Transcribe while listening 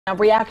A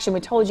reaction,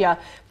 we told you,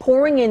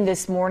 pouring in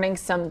this morning,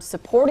 some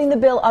supporting the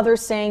bill, others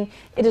saying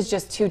it is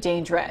just too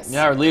dangerous.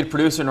 Yeah, our lead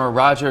producer, Nora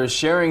Rogers, is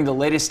sharing the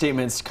latest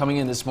statements coming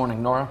in this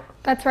morning. Nora?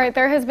 That's right.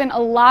 There has been a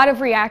lot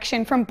of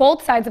reaction from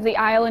both sides of the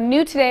aisle, and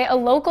new today, a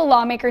local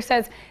lawmaker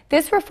says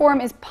this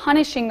reform is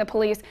punishing the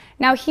police.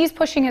 Now he's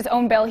pushing his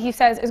own bill he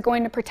says is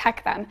going to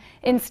protect them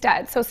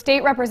instead. So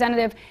State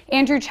Representative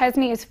Andrew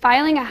Chesney is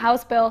filing a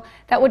House bill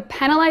that would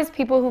penalize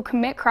people who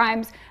commit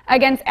crimes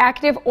against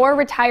active or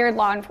retired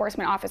law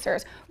enforcement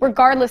officers,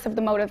 regardless of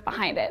the motive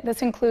behind it.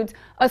 This includes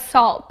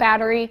assault,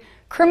 battery,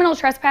 criminal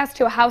trespass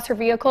to a house or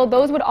vehicle.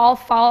 Those would all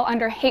fall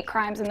under hate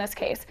crimes in this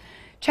case.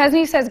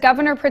 Chesney says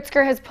Governor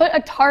Pritzker has put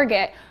a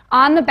target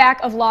on the back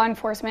of law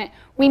enforcement.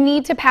 We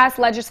need to pass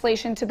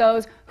legislation to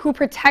those who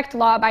protect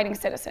law-abiding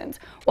citizens.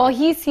 While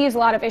he sees a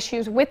lot of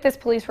issues with this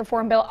police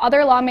reform bill,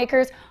 other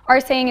lawmakers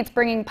are saying it's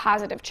bringing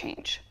positive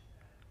change.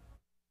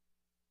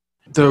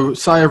 The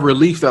sigh of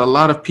relief that a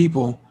lot of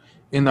people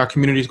in our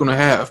community is going to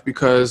have,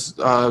 because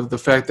the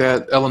fact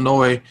that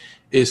Illinois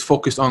is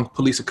focused on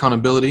police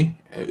accountability,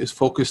 is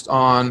focused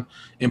on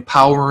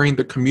empowering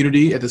the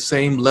community at the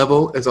same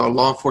level as our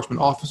law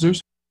enforcement officers.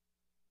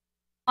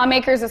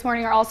 Lawmakers this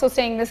morning are also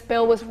saying this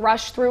bill was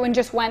rushed through and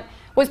just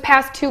was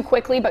passed too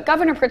quickly, but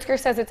Governor Pritzker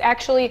says it's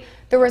actually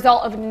the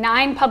result of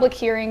 9 public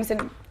hearings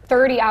and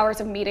 30 hours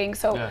of meetings.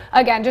 So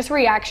again, just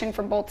reaction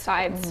from both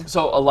sides.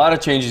 So a lot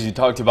of changes you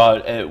talked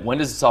about. When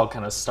does this all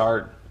kind of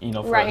start,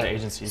 for the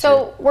agencies?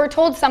 So we're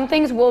told some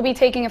things will be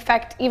taking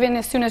effect even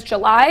as soon as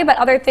July, but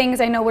other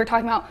things, I know we're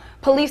talking about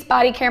police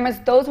body cameras,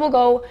 those will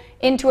go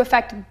into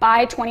effect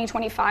by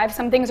 2025.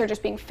 Some things are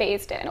just being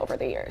phased in over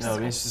the years. It'll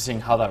be interesting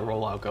how that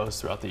rollout goes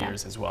throughout the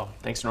years as well.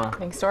 Thanks, Nora.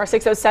 Thanks, Nora.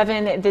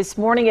 6:07 this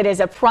morning. It is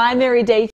a primary day.